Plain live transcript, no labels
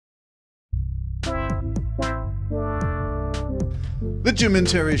The Jim and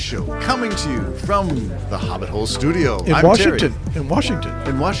Terry Show, coming to you from the Hobbit Hole Studio. In I'm Washington. Terry. In Washington.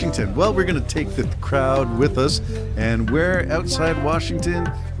 In Washington. Well, we're going to take the crowd with us. And where outside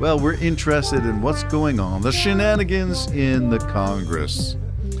Washington? Well, we're interested in what's going on. The shenanigans in the Congress.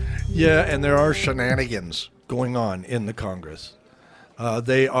 Yeah, and there are shenanigans going on in the Congress.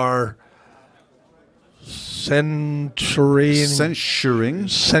 They are censuring.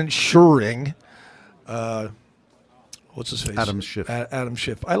 What's his face? Adam Schiff. Adam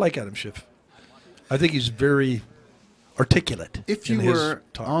Schiff. I like Adam Schiff. I think he's very articulate. If you were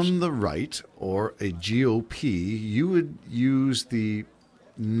on the right or a GOP, you would use the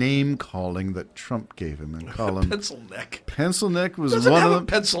name calling that Trump gave him and call him pencil neck. Pencil neck was Doesn't one have of a them.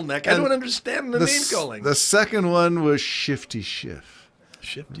 pencil neck. I don't understand the name calling. The second one was Shifty Schiff.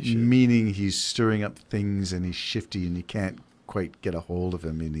 Shifty Schiff. Meaning he's stirring up things and he's shifty and you can't quite get a hold of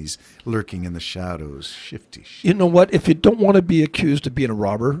him and he's lurking in the shadows. Shifty Schiff. You know what? If you don't want to be accused of being a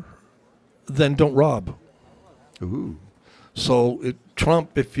robber, then don't rob. Ooh. So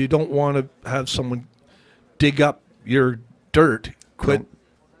Trump, if you don't want to have someone dig up your dirt, quit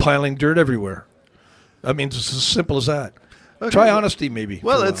piling dirt everywhere. I mean, it's as simple as that. Okay. Try honesty, maybe.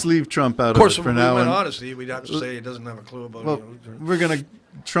 Well, let's leave Trump out of it for now. Of course, if we went honesty, we'd have to say he doesn't have a clue about it.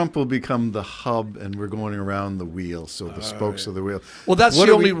 Trump will become the hub, and we're going around the wheel, so the spokes of the wheel. Well, that's the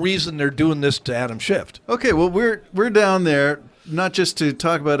only reason they're doing this to Adam Schiff. Okay, well, we're down there not just to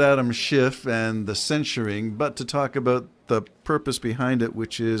talk about Adam Schiff and the censuring, but to talk about the purpose behind it,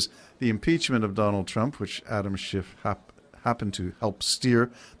 which is the impeachment of Donald Trump, which Adam Schiff happened to help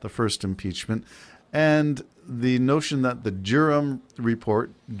steer the first impeachment, and the notion that the Durham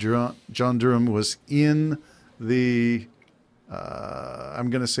report, John Durham was in the, I'm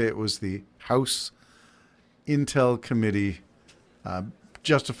going to say it was the House Intel Committee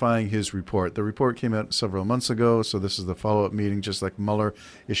justifying his report. The report came out several months ago, so this is the follow-up meeting, just like Mueller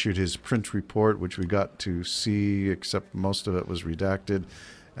issued his print report, which we got to see, except most of it was redacted,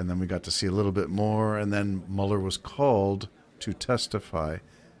 and then we got to see a little bit more, and then Mueller was called to testify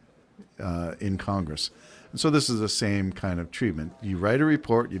in Congress. And so this is the same kind of treatment. You write a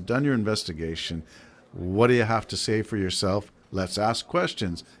report, you've done your investigation, what do you have to say for yourself? Let's ask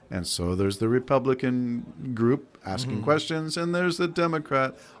questions. And so there's the Republican group asking questions, and there's the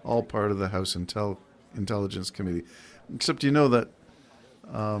Democrat, all part of the House Intelligence Committee. Except you know that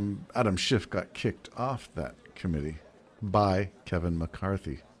Adam Schiff got kicked off that committee by Kevin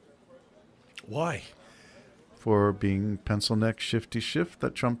McCarthy. Why? For being pencil neck Shifty Schiff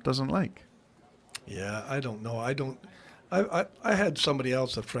that Trump doesn't like. Yeah, I don't know. I had somebody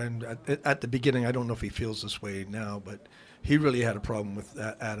else, a friend, at the beginning. I don't know if he feels this way now, but he really had a problem with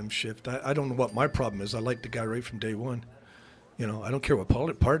Adam Schiff. I don't know what my problem is. I like the guy right from day one. You know, I don't care what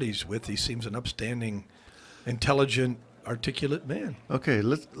party he's with. He seems an upstanding, intelligent, articulate man. Okay,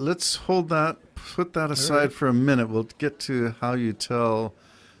 let's put that aside for a minute. We'll get to how you tell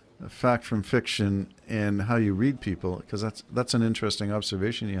fact from fiction and how you read people, because that's an interesting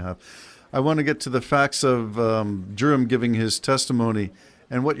observation you have. I want to get to the facts of Durham giving his testimony.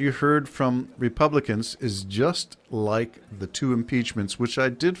 And what you heard from Republicans is just like the two impeachments, which I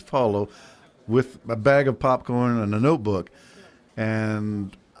did follow with a bag of popcorn and a notebook.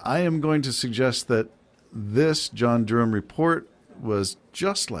 And I am going to suggest that this John Durham report was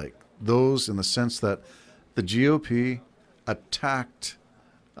just like those in the sense that the GOP attacked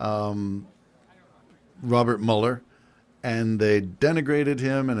Robert Mueller, and they denigrated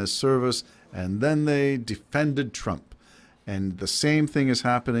him and his service, and then they defended Trump. And the same thing is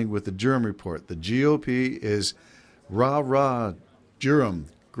happening with the Durham report. The GOP is rah, Durham,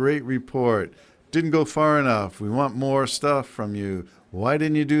 great report. Didn't go far enough. We want more stuff from you. Why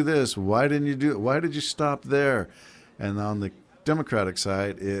didn't you do this? Why didn't you do it? Why did you stop there? And on the Democratic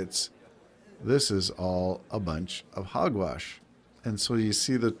side, this is all a bunch of hogwash. And so you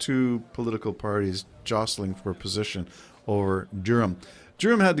see the two political parties jostling for position over Durham.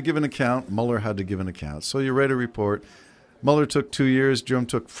 Durham had to give an account. Mueller had to give an account. So you write a report. Mueller took 2 years. Durham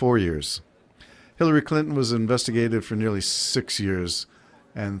took 4 years. Hillary Clinton was investigated for nearly 6 years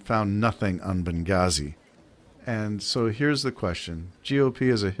and found nothing on Benghazi. And so here's the question. GOP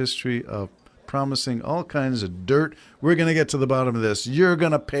has a history of promising all kinds of dirt. We're going to get to the bottom of this. You're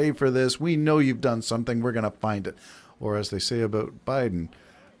going to pay for this. We know you've done something. We're going to find it. Or as they say about Biden,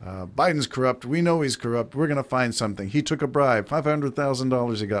 Biden's corrupt. We know he's corrupt. We're going to find something. He took a bribe,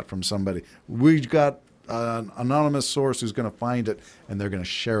 $500,000 he got from somebody. We got an anonymous source who's going to find it, and they're going to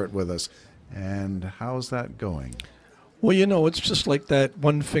share it with us. And how's that going? Well, you know, it's just like that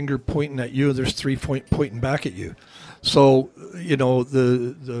one finger pointing at you, there's 3 pointing back at you. So, you know,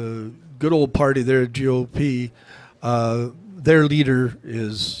 the good old party there, GOP, their leader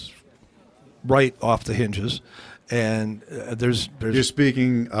is right off the hinges, and there's. You're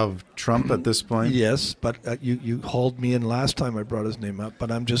speaking of Trump at this point? Yes, but you hauled me in last time I brought his name up.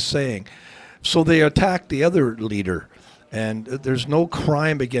 But I'm just saying, so they attacked the other leader, and there's no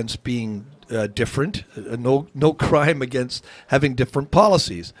crime against being different, no crime against having different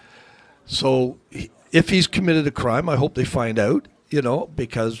policies. So if he's committed a crime, I hope they find out,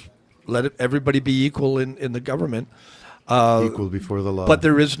 because everybody be equal in the government. Equal before the law. But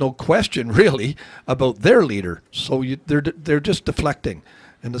there is no question, really, about their leader. So they're just deflecting.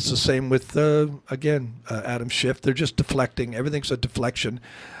 And it's the same with, Adam Schiff. They're just deflecting. Everything's a deflection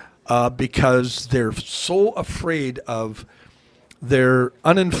because they're so afraid of their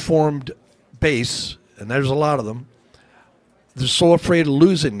uninformed base, and there's a lot of them. They're so afraid of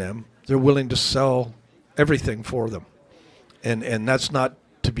losing them, they're willing to sell everything for them. And that's not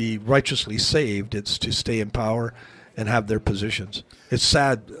to be righteously saved. It's to stay in power and have their positions. It's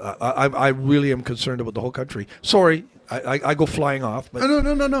sad. I really am concerned about the whole country. Sorry, I go flying off. But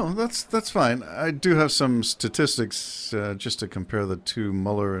No. That's fine. I do have some statistics just to compare the two,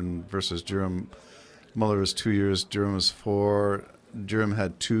 Mueller versus Durham. Mueller is 2 years. Durham is 4. Durham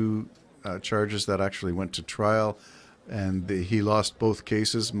had 2 charges that actually went to trial, and he lost both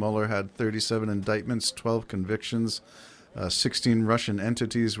cases. Mueller had 37 indictments, 12 convictions. 16 Russian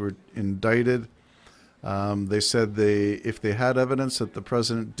entities were indicted. They said if they had evidence that the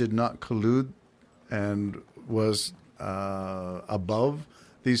president did not collude and was above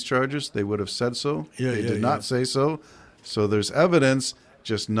these charges, they would have said so. They did not say so. So there's evidence,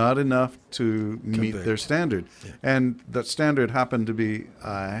 just not enough to meet their standard. Yeah. And that standard happened to be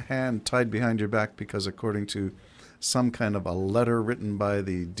a hand tied behind your back because according to some kind of a letter written by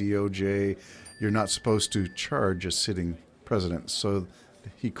the DOJ, you're not supposed to charge a sitting president. So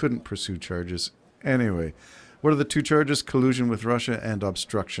he couldn't pursue charges. Anyway, what are the 2 charges? Collusion with Russia and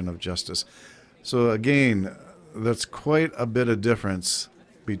obstruction of justice. So again, that's quite a bit of difference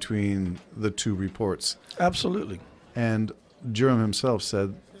between the 2 reports. Absolutely. And Durham himself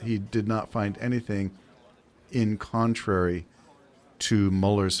said he did not find anything in contrary to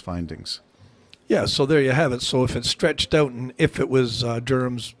Mueller's findings. Yeah, so there you have it. So if it's stretched out, and if it was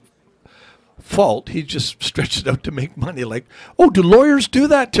Durham's fault, he just stretched it out to make money. Like, do lawyers do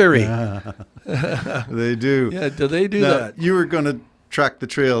that, Terry? They do. Yeah, do they do that? You were going to track the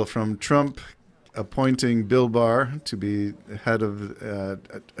trail from Trump appointing Bill Barr to be head of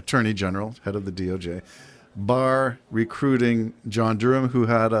Attorney General, head of the DOJ. Barr recruiting John Durham, who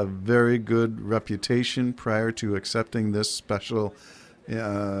had a very good reputation prior to accepting this special, what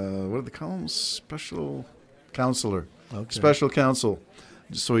do they call him? Special counselor. Okay. Special counsel.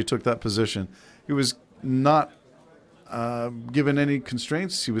 So he took that position. He was not given any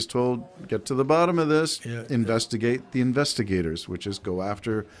constraints. He was told, get to the bottom of this, investigate the investigators, which is go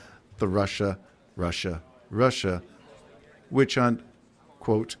after the Russia witch hunt,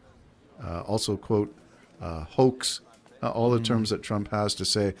 quote, also quote, hoax, all the terms that Trump has to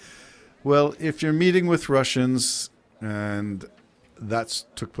say. Well, if you're meeting with Russians, and that's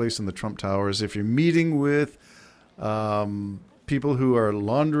took place in the Trump Towers, if you're meeting with people who are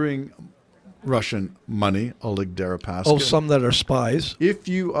laundering Russian money, Oleg Deripaska. Some that are spies. If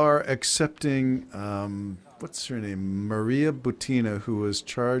you are accepting, what's her name, Maria Butina, who was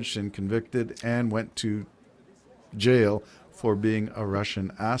charged and convicted and went to jail for being a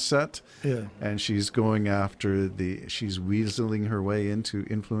Russian asset. Yeah. And she's going after she's weaseling her way in to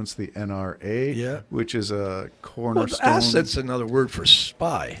influence the NRA, which is a cornerstone. Well, asset's another word for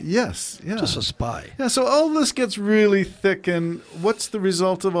spy. Yes, yeah. Just a spy. Yeah, so all this gets really thick, and what's the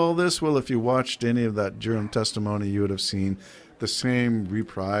result of all this? Well, if you watched any of that Durham testimony, you would have seen the same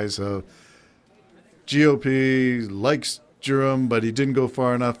reprise of GOP likes Durham, but he didn't go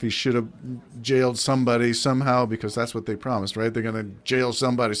far enough. He should have jailed somebody somehow because that's what they promised, right? They're going to jail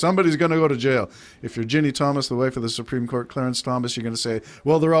somebody. Somebody's going to go to jail. If you're Ginny Thomas, the wife of the Supreme Court, Clarence Thomas, you're going to say,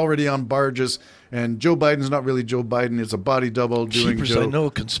 well, they're already on barges, and Joe Biden's not really Joe Biden. It's a body double doing Jeepers, Joe. I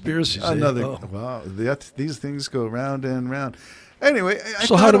know conspiracies. Wow, these things go round and round. Anyway,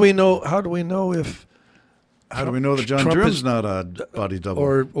 so how do we know? How do we know if? How do we know that John Durham's not a body double,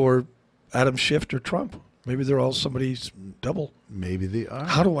 or Adam Schiff or Trump? Maybe they're all somebody's double. Maybe they are.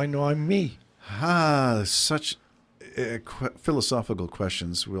 How do I know I'm me? Such philosophical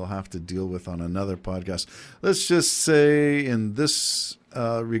questions we'll have to deal with on another podcast. Let's just say in this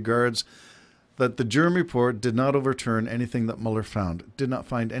regards that the Durham report did not overturn anything that Mueller found. It did not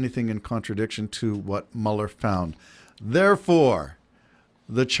find anything in contradiction to what Mueller found. Therefore,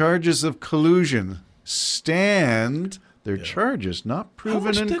 the charges of collusion stand. They're charges, not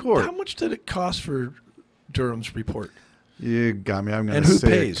proven in court. How much did it cost for Durham's report? You got me. I'm going And to who say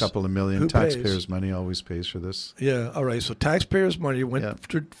pays? a couple of million. Who Taxpayers' pays? money always pays for this. Yeah, all right. So taxpayers' money went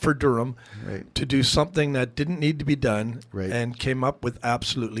Yeah. for Durham Right. to do something that didn't need to be done, Right. and came up with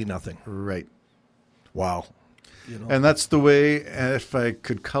absolutely nothing. Right. Wow. You know? And that's the way, if I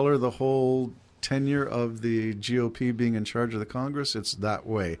could color the whole tenure of the GOP being in charge of the Congress, it's that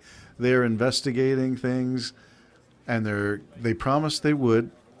way. They're investigating things, and they promised they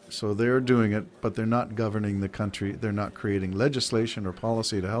would, so they're doing it, but they're not governing the country. They're not creating legislation or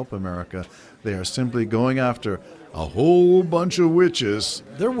policy to help America. They are simply going after a whole bunch of witches.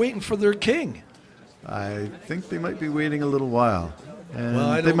 They're waiting for their king. I think they might be waiting a little while, and Well,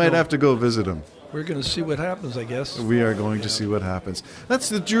 I they don't might know. have to go visit him. We're going to see what happens, I guess. We are going to see what happens. That's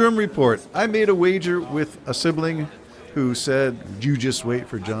the Durham report. I made a wager with a sibling who said, "You just wait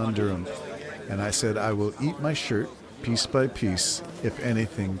for John Durham." And I said, "I will eat my shirt piece by piece if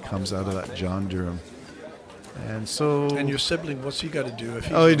anything comes out of that John Durham." And so... And your sibling, what's he got to do? If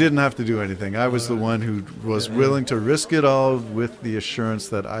he's Oh, he didn't have to do anything. I was the one who was willing to risk it all with the assurance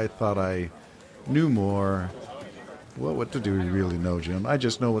that I thought I knew more. Well, what do we really know, Jim? I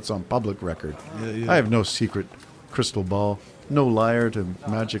just know what's on public record. Yeah. I have no secret crystal ball, no liar to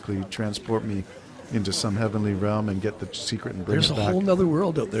magically transport me into some heavenly realm and get the secret and bring There's it a back. whole other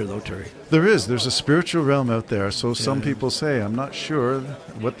world out there, though, Terry. There's a spiritual realm out there, so some Yeah. people say. I'm not sure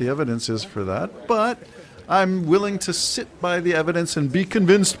what the evidence is for that, but I'm willing to sit by the evidence and be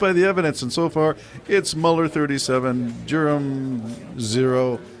convinced by the evidence. And so far, it's Mueller 37, Durham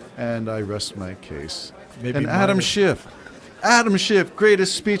 0, and I rest my case. Maybe and Adam mine- Schiff. Adam Schiff,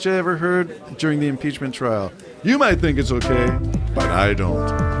 greatest speech I ever heard during the impeachment trial. You might think it's okay, but I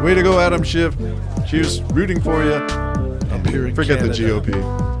don't. Way to go, Adam Schiff. Cheers, rooting for you. Up here in Forget Canada. the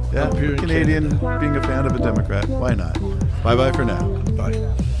GOP. Yeah, Up here in Canadian, being a fan of a Democrat. Why not? Bye-bye for now. Bye.